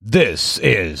This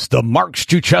is the Mark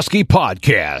Struczewski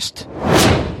Podcast.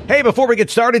 Hey, before we get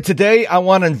started today, I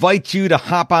want to invite you to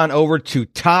hop on over to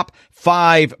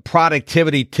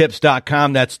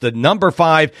top5productivitytips.com. That's the number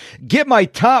 5. Get my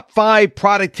top 5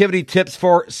 productivity tips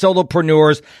for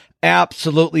solopreneurs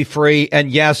absolutely free.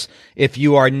 And yes, if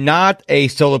you are not a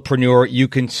solopreneur, you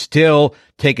can still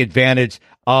take advantage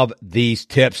of these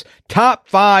tips.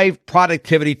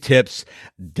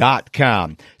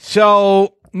 Top5productivitytips.com.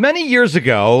 So, many years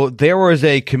ago, there was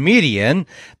a comedian,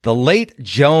 the late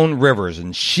Joan Rivers,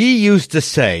 and she used to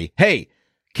say, hey,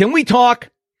 can we talk?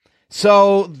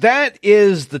 So that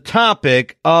is the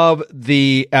topic of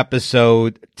the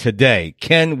episode today.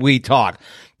 Can we talk?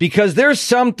 Because there's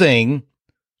something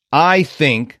I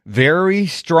think very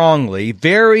strongly,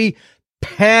 very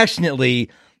passionately,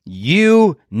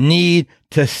 you need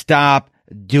to stop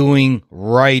doing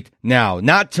right now.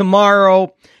 Not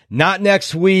tomorrow, not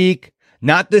next week,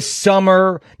 not this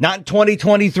summer, not in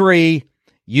 2023.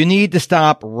 You need to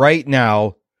stop right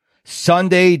now,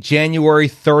 Sunday, January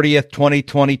 30th,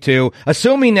 2022.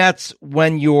 Assuming that's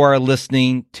when you are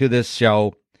listening to this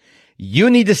show,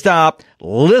 you need to stop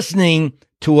listening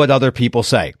to what other people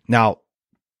say. Now,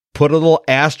 put a little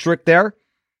asterisk there,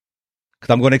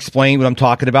 because I'm going to explain what I'm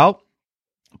talking about.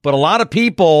 But a lot of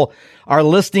people are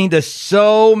listening to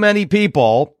so many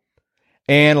people,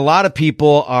 and a lot of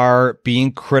people are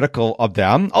being critical of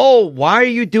them. Oh, why are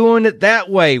you doing it that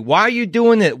way? Why are you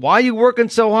doing it? Why are you working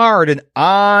so hard? And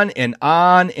on and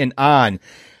on and on.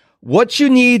 What you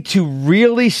need to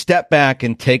really step back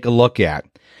and take a look at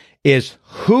is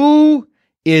who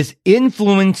is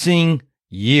influencing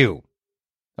you.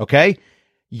 Okay?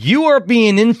 You are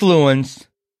being influenced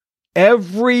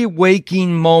every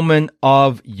waking moment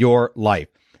of your life.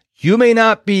 You may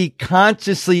not be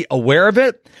consciously aware of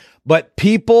it, but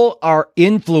people are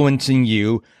influencing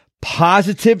you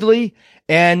positively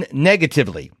and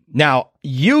negatively. Now,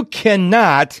 you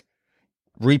cannot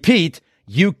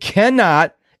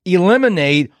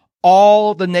eliminate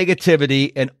all the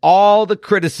negativity and all the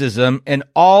criticism and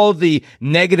all the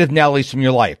negative Nellies from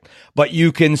your life, but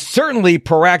you can certainly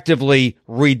proactively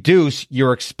reduce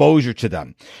your exposure to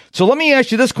them. So let me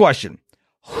ask you this question.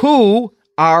 Who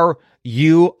are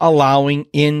you allowing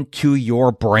into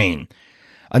your brain?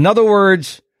 In other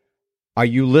words, are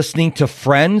you listening to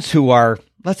friends who are,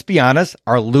 let's be honest,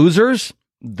 are losers?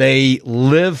 They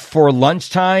live for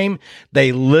lunchtime.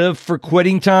 They live for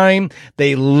quitting time.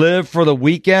 They live for the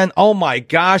weekend. Oh my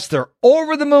gosh, they're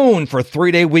over the moon for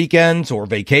 3-day weekends or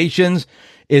vacations.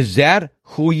 Is that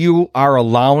who you are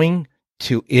allowing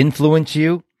to influence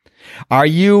you? Are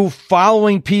you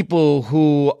following people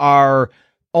who are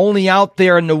only out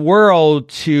there in the world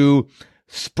to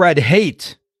spread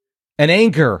hate and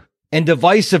anger and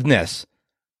divisiveness?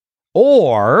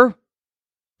 Or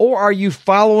are you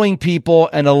following people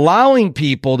and allowing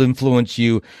people to influence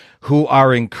you who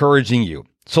are encouraging you?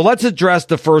 So let's address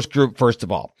the first group first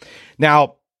of all.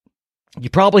 Now,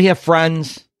 you probably have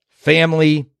friends,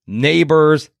 family,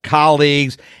 neighbors,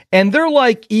 colleagues, and they're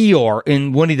like Eeyore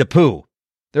in Winnie the Pooh.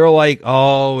 They're like,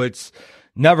 oh, it's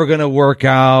never going to work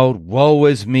out. Woe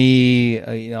is me.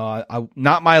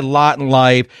 Not my lot in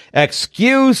life.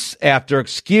 Excuse after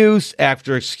excuse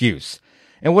after excuse.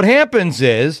 And what happens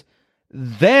is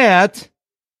that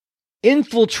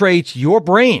infiltrates your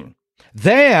brain.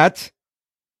 That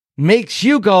makes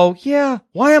you go, yeah,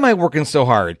 why am I working so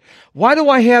hard? Why do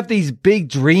I have these big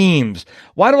dreams?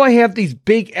 Why do I have these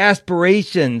big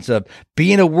aspirations of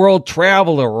being a world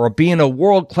traveler or being a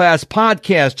world-class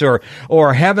podcaster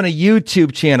or having a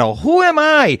YouTube channel? Who am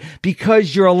I?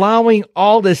 Because you're allowing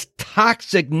all this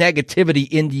toxic negativity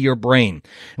into your brain.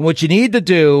 And what you need to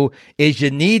do is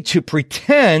you need to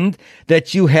pretend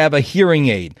that you have a hearing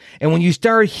aid. And when you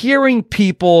start hearing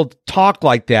people talk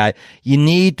like that, you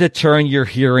need to turn your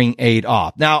hearing aid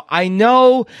off. Now, I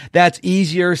know that's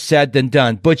easier said than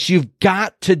done, but you've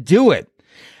got to do it.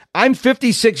 I'm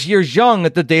 56 years young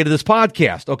at the date of this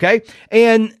podcast, okay?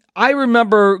 And I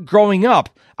remember growing up,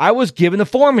 I was given a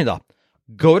formula.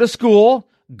 Go to school,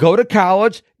 go to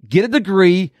college, get a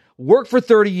degree, work for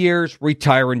 30 years,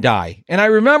 retire and die. And I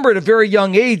remember at a very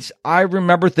young age, I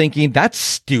remember thinking, that's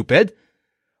stupid.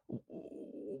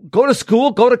 Go to school,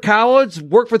 go to college,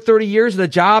 work for 30 years at a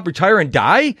job, retire and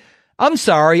die? I'm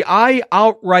sorry, I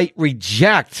outright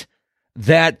reject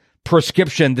that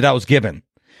prescription that I was given.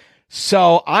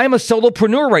 So I'm a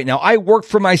solopreneur right now. I work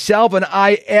for myself and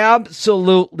I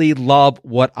absolutely love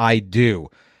what I do.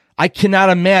 I cannot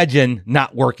imagine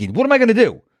not working. What am I going to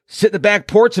do? Sit in the back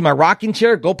porch in my rocking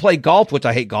chair, go play golf, which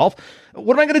I hate golf.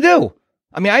 What am I going to do?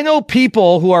 I mean, I know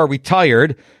people who are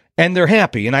retired and they're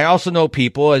happy. And I also know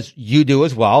people, as you do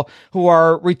as well, who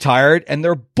are retired and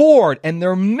they're bored and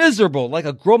they're miserable like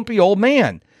a grumpy old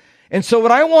man. And so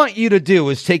what I want you to do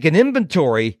is take an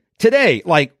inventory today,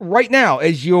 like right now,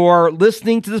 as you're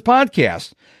listening to this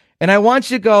podcast. And I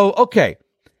want you to go, okay,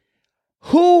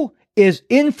 who is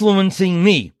influencing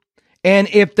me? And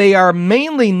if they are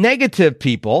mainly negative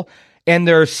people and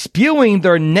they're spewing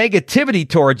their negativity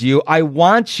towards you, I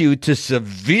want you to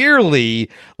severely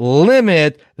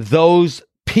limit those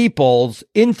people's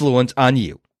influence on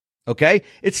you. Okay?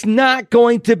 It's not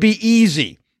going to be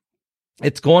easy.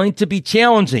 It's going to be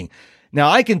challenging. Now,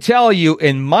 I can tell you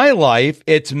in my life,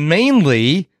 it's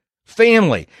mainly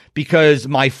family, because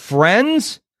my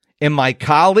friends and my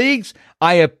colleagues,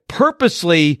 I have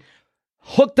purposely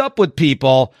hooked up with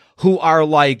people who are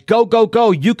like, go, go,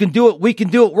 go. You can do it. We can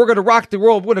do it. We're going to rock the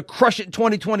world. We're going to crush it in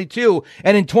 2022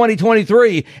 and in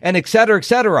 2023 and et cetera, et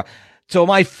cetera. So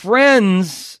my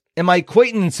friends and my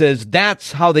acquaintances,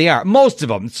 that's how they are. Most of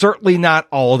them, certainly not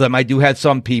all of them. I do have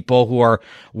some people who are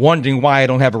wondering why I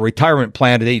don't have a retirement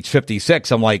plan at age 56.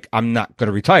 I'm like, I'm not going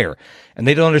to retire. And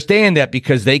they don't understand that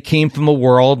because they came from a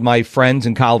world, my friends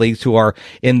and colleagues who are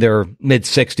in their mid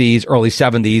 60s, early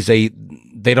 70s,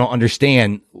 they don't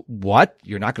understand what?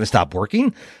 You're not going to stop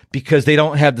working? Because they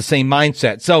don't have the same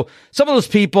mindset. So some of those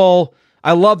people,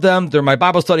 I love them. They're my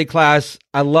Bible study class.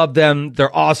 I love them.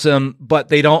 They're awesome, but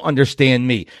they don't understand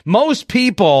me. Most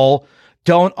people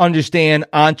don't understand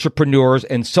entrepreneurs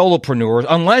and solopreneurs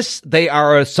unless they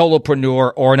are a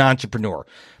solopreneur or an entrepreneur.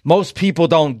 Most people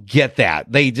don't get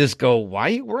that. They just go, why are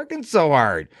you working so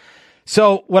hard?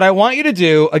 So what I want you to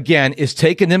do, again, is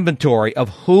take an inventory of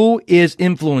who is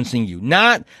influencing you,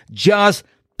 not just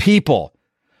people.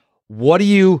 What are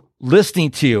you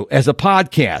listening to as a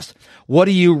podcast? What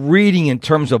are you reading in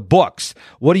terms of books?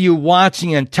 What are you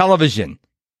watching on television?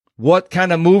 What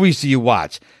kind of movies do you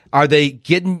watch? Are they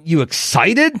getting you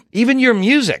excited? Even your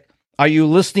music. Are you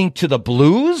listening to the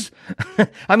blues?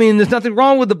 I mean, there's nothing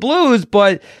wrong with the blues,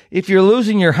 but if you're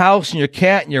losing your house and your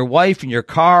cat and your wife and your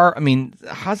car, I mean,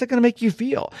 how's that going to make you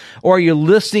feel? Or are you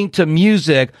listening to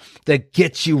music that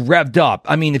gets you revved up?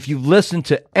 I mean, if you listen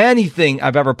to anything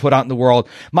I've ever put out in the world,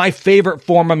 my favorite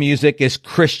form of music is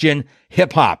Christian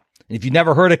hip hop. And if you've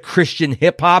never heard of Christian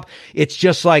hip hop, it's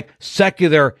just like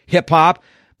secular hip hop,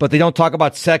 but they don't talk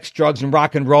about sex, drugs, and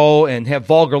rock and roll and have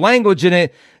vulgar language in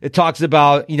it. It talks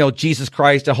about, Jesus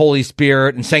Christ, the Holy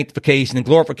Spirit, and sanctification and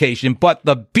glorification, but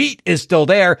the beat is still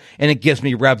there and it gets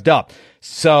me revved up.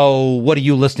 So what are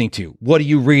you listening to? What are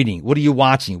you reading? What are you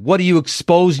watching? What are you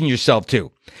exposing yourself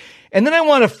to? And then I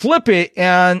want to flip it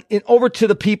and over to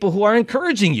the people who are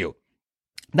encouraging you.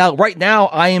 Now, right now,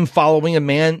 I am following a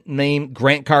man named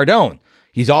Grant Cardone.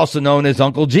 He's also known as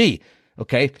Uncle G.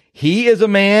 Okay. He is a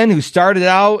man who started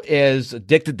out as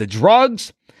addicted to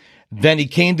drugs. Then he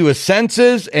came to his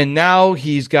senses and now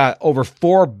he's got over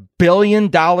 $4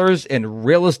 billion in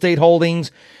real estate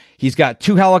holdings. He's got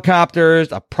 2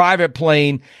 helicopters, a private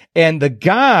plane, and the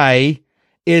guy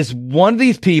is one of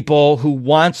these people who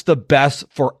wants the best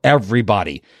for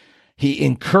everybody. He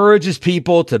encourages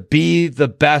people to be the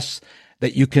best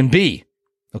that you can be.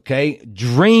 Okay.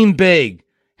 Dream big.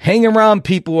 Hang around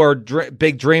people who are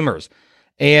big dreamers.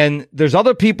 And there's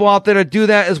other people out there that do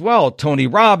that as well. Tony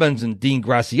Robbins and Dean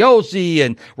Graziosi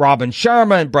and Robin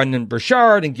Sharma and Brendan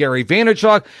Burchard and Gary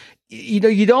Vaynerchuk.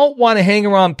 You don't want to hang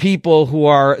around people who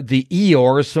are the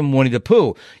Eeyores from Winnie the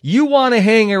Pooh. You want to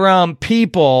hang around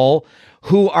people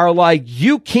who are like,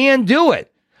 you can do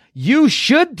it. You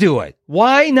should do it.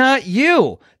 Why not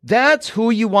you? That's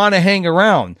who you want to hang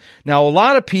around. Now, a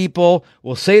lot of people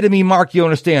will say to me, Mark, you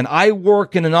understand, I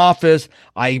work in an office.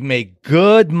 I make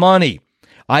good money.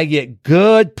 I get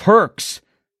good perks,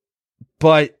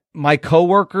 but my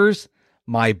coworkers,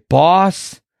 my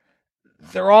boss,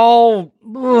 they're all,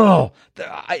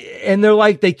 and they're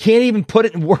like, they can't even put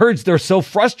it in words. They're so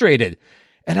frustrated.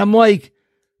 And I'm like,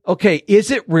 okay,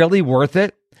 is it really worth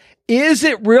it? Is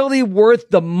it really worth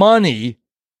the money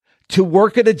to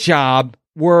work at a job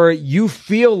where you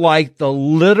feel like the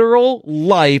literal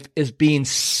life is being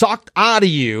sucked out of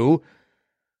you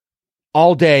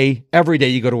all day, every day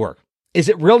you go to work? Is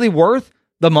it really worth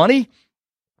the money?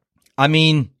 I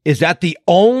mean, is that the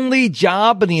only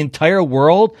job in the entire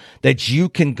world that you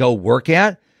can go work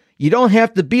at? You don't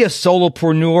have to be a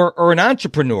solopreneur or an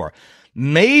entrepreneur.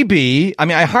 Maybe,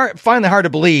 I find it hard to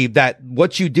believe that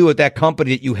what you do at that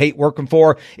company that you hate working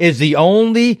for is the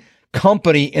only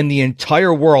company in the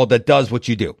entire world that does what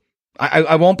you do.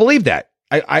 I won't believe that.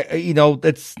 I'm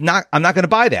not going to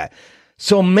buy that.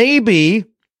 So maybe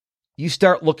you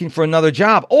start looking for another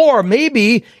job. Or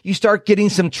maybe you start getting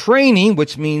some training,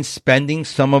 which means spending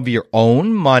some of your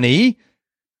own money,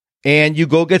 and you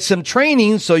go get some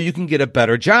training so you can get a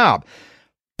better job.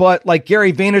 But like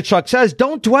Gary Vaynerchuk says,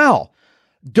 don't dwell.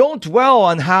 Don't dwell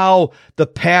on how the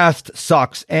past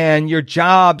sucks and your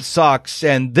job sucks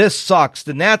and this sucks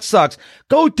and that sucks.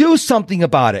 Go do something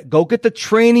about it. Go get the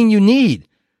training you need.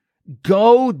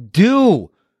 Go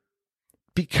do.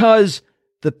 Because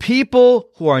the people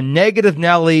who are negative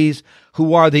Nellies,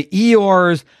 who are the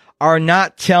Eeyores, are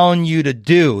not telling you to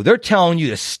do. They're telling you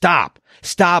to stop.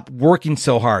 Stop working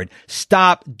so hard.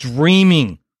 Stop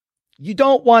dreaming. You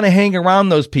don't want to hang around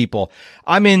those people.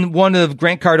 I'm in one of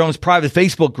Grant Cardone's private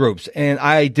Facebook groups, and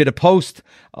I did a post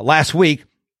last week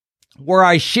where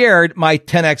I shared my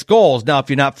 10X goals. Now, if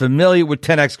you're not familiar with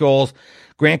 10X goals,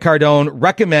 Grant Cardone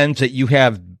recommends that you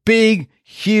have big,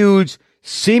 huge,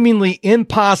 seemingly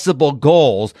impossible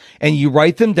goals, and you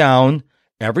write them down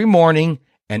every morning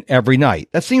and every night.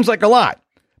 That seems like a lot.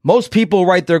 Most people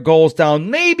write their goals down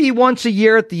maybe once a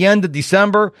year at the end of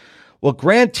December. What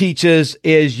Grant teaches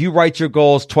is you write your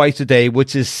goals twice a day,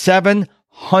 which is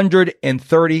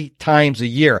 730 times a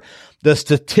year. The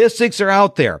statistics are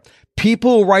out there.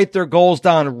 People who write their goals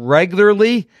down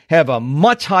regularly have a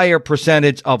much higher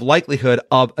percentage of likelihood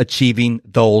of achieving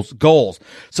those goals.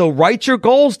 So write your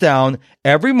goals down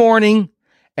every morning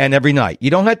and every night.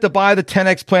 You don't have to buy the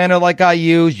 10X planner like I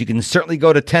use. You can certainly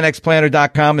go to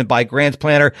 10xplanner.com and buy Grant's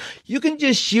planner. You can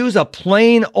just use a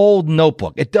plain old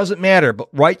notebook. It doesn't matter, but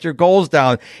write your goals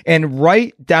down and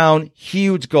write down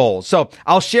huge goals. So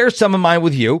I'll share some of mine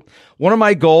with you. One of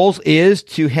my goals is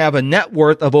to have a net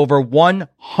worth of over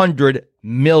 $100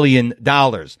 million.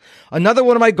 Another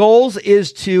one of my goals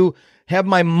is to have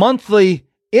my monthly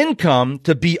income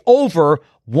to be over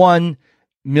 $1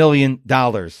 million.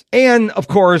 And of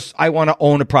course, I want to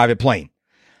own a private plane.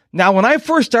 Now, when I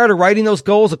first started writing those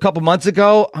goals a couple months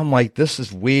ago, I'm like, this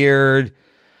is weird.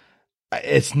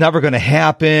 It's never going to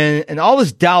happen. And all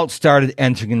this doubt started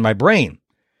entering in my brain.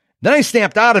 Then I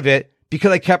snapped out of it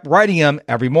because I kept writing them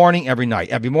every morning, every night,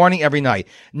 every morning, every night.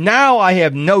 Now I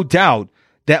have no doubt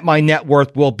that my net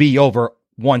worth will be over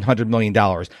 $100 million,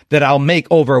 that I'll make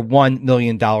over $1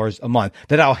 million a month,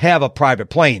 that I'll have a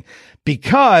private plane,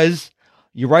 because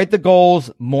you write the goals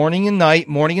morning and night,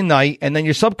 and then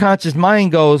your subconscious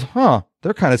mind goes,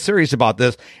 they're kind of serious about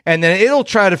this. And then it'll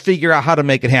try to figure out how to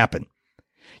make it happen.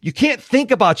 You can't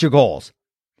think about your goals.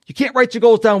 You can't write your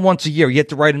goals down once a year. You have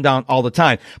to write them down all the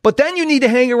time. But then you need to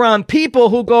hang around people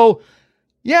who go,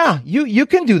 yeah, you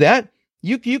can do that.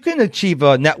 You can achieve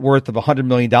a net worth of $100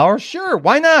 million. Sure,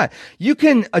 why not? You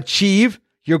can achieve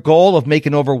your goal of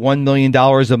making over $1 million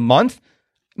a month.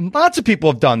 Lots of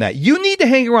people have done that. You need to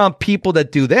hang around people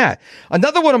that do that.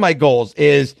 Another one of my goals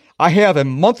is I have a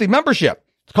monthly membership.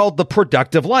 It's called The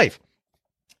Productive Life.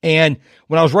 And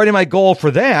when I was writing my goal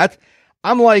for that,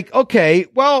 I'm like, okay,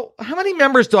 well, how many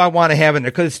members do I want to have in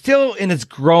there? Because it's still in its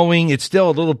growing. It's still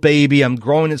a little baby. I'm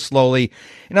growing it slowly.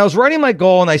 And I was writing my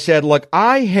goal and I said, look,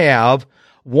 I have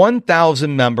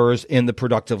 1,000 members in The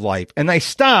Productive Life. And I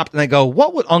stopped and I go,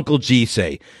 what would Uncle G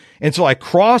say? And so I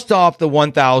crossed off the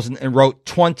 1,000 and wrote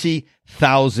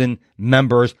 20,000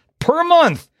 members per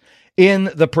month in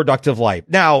The Productive Life.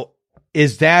 Now,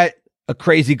 is that a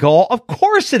crazy goal? Of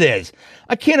course it is.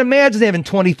 I can't imagine having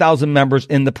 20,000 members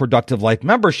in the Productive Life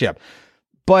membership.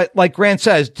 But like Grant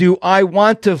says, do I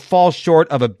want to fall short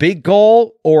of a big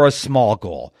goal or a small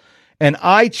goal? And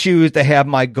I choose to have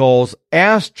my goals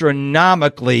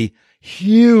astronomically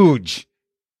huge.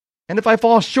 And if I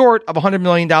fall short of $100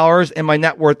 million and my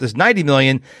net worth is $90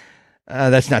 million,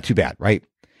 that's not too bad, right?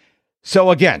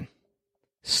 So again,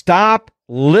 stop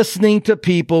listening to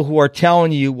people who are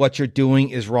telling you what you're doing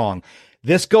is wrong.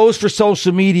 This goes for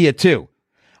social media too.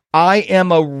 I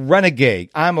am a renegade.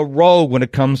 I'm a rogue when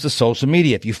it comes to social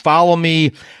media. If you follow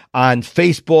me on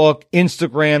Facebook,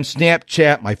 Instagram,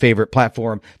 Snapchat, my favorite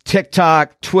platform,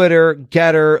 TikTok, Twitter,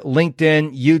 Getter,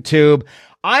 LinkedIn, YouTube,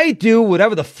 I do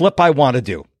whatever the flip I want to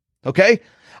do. Okay?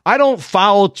 I don't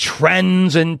follow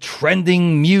trends and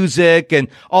trending music and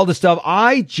all this stuff.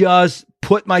 I just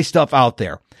put my stuff out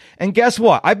there. And guess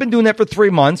what? I've been doing that for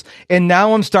 3 months, and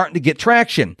now I'm starting to get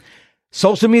traction.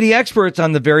 Social media experts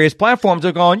on the various platforms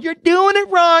are going, you're doing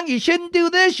it wrong. You shouldn't do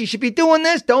this. You should be doing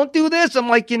this. Don't do this. I'm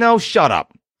like, shut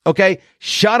up. Okay?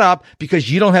 Shut up,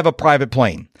 because you don't have a private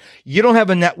plane. You don't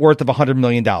have a net worth of $100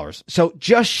 million. So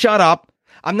just shut up.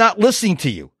 I'm not listening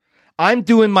to you. I'm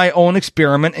doing my own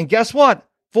experiment, and guess what?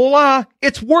 Voila,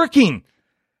 it's working.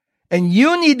 And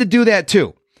you need to do that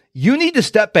too. You need to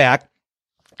step back,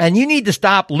 and you need to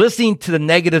stop listening to the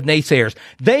negative naysayers.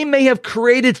 They may have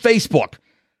created Facebook.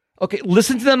 Okay,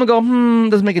 listen to them and go,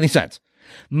 doesn't make any sense.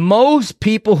 Most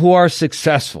people who are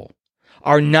successful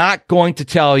are not going to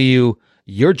tell you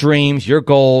your dreams, your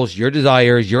goals, your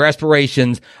desires, your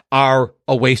aspirations are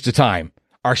a waste of time,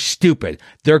 are stupid.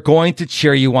 They're going to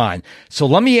cheer you on. So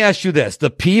let me ask you this. The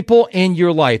people in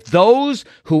your life, those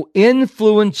who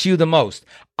influence you the most,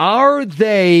 are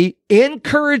they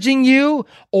encouraging you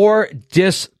or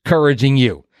discouraging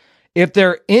you? If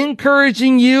they're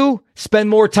encouraging you, spend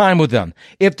more time with them.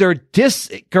 If they're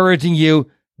discouraging you,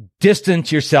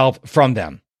 distance yourself from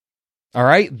them. All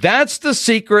right? That's the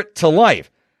secret to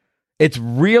life. It's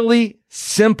really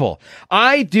simple.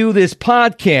 I do this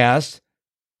podcast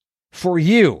for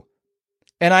you,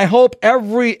 and I hope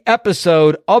every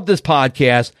episode of this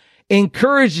podcast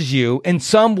encourages you in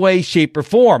some way, shape, or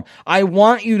form. I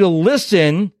want you to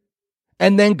listen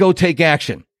and then go take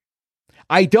action.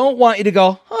 I don't want you to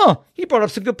go, he brought up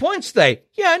some good points today.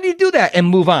 Yeah, I need to do that and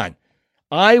move on.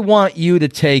 I want you to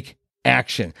take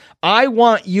action. I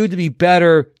want you to be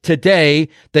better today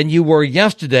than you were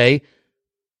yesterday,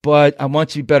 but I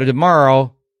want you to be better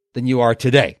tomorrow than you are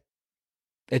today.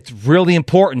 It's really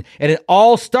important. And it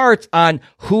all starts on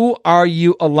who are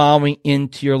you allowing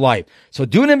into your life. So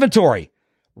do an inventory.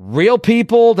 Real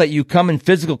people that you come in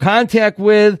physical contact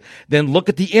with, then look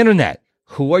at the internet.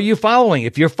 Who are you following?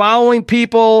 If you're following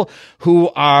people who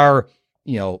are,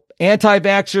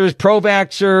 anti-vaxxers,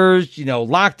 pro-vaxxers,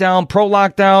 lockdown,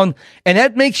 pro-lockdown, and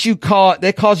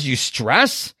that causes you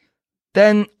stress,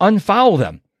 then unfollow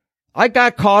them. I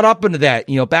got caught up into that.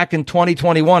 Back in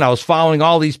 2021, I was following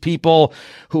all these people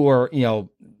who are,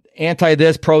 anti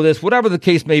this, pro this, whatever the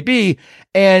case may be.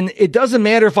 And it doesn't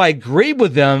matter if I agreed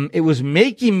with them. It was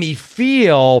making me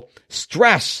feel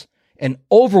stress and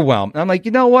overwhelmed. And I'm like,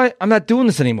 you know what? I'm not doing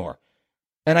this anymore.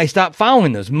 And I stopped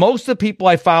following this. Most of the people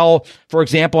I follow, for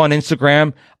example, on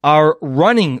Instagram are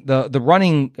running, the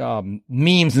running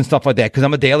memes and stuff like that, because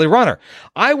I'm a daily runner.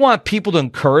 I want people to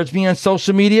encourage me on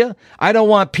social media. I don't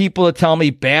want people to tell me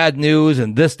bad news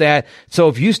and this, that. So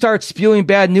if you start spewing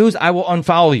bad news, I will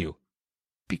unfollow you,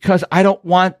 because I don't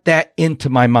want that into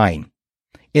my mind,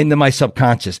 into my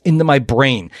subconscious, into my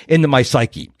brain, into my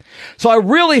psyche. So I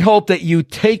really hope that you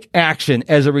take action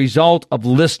as a result of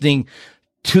listening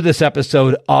to this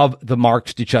episode of the Mark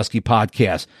Struczewski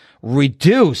podcast.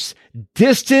 Reduce,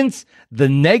 distance the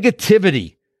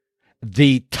negativity,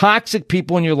 the toxic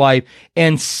people in your life,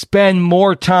 and spend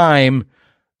more time,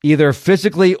 either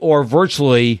physically or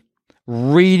virtually,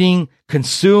 reading,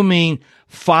 consuming,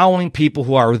 following people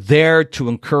who are there to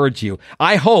encourage you.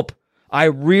 I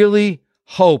really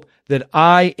hope that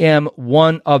I am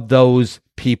one of those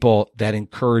people that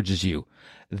encourages you,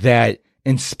 that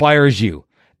inspires you,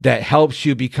 that helps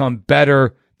you become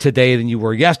better today than you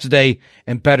were yesterday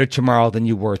and better tomorrow than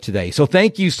you were today. So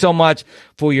thank you so much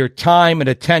for your time and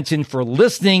attention, for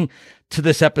listening to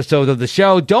this episode of the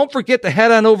show. Don't forget to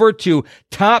head on over to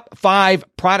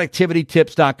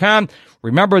top5productivitytips.com.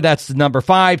 Remember, that's the number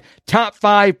 5,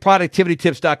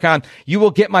 top5productivitytips.com. You will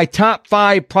get my top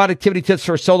 5 productivity tips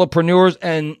for solopreneurs.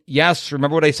 And yes,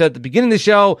 remember what I said at the beginning of the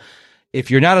show. If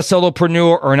you're not a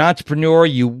solopreneur or an entrepreneur,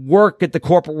 you work at the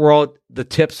corporate world, the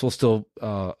tips will still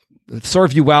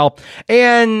serve you well.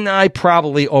 And I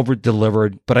probably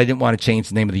over-delivered, but I didn't want to change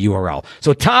the name of the URL.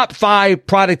 So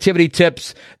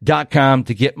top5productivitytips.com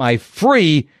to get my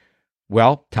free,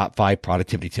 top 5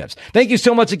 productivity tips. Thank you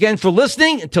so much again for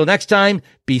listening. Until next time,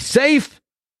 be safe,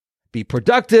 be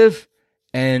productive,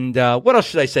 and what else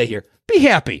should I say here? Be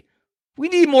happy. We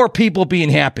need more people being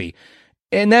happy.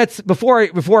 And that's, before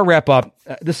I wrap up,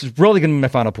 this is really going to be my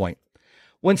final point.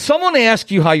 When someone asks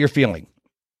you how you're feeling,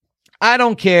 I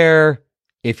don't care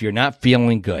if you're not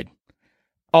feeling good.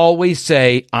 Always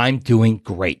say, I'm doing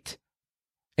great.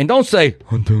 And don't say,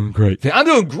 I'm doing great. Say, I'm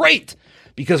doing great.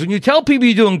 Because when you tell people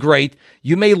you're doing great,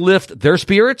 you may lift their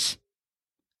spirits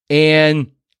and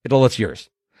it'll lift yours.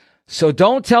 So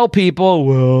don't tell people,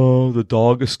 well, the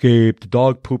dog escaped, the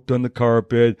dog pooped on the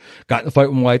carpet, got in a fight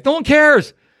with my wife. No one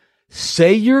cares.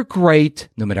 Say you're great.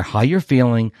 No matter how you're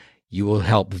feeling, you will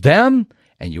help them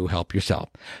and you will help yourself.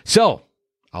 So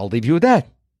I'll leave you with that.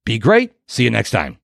 Be great. See you next time.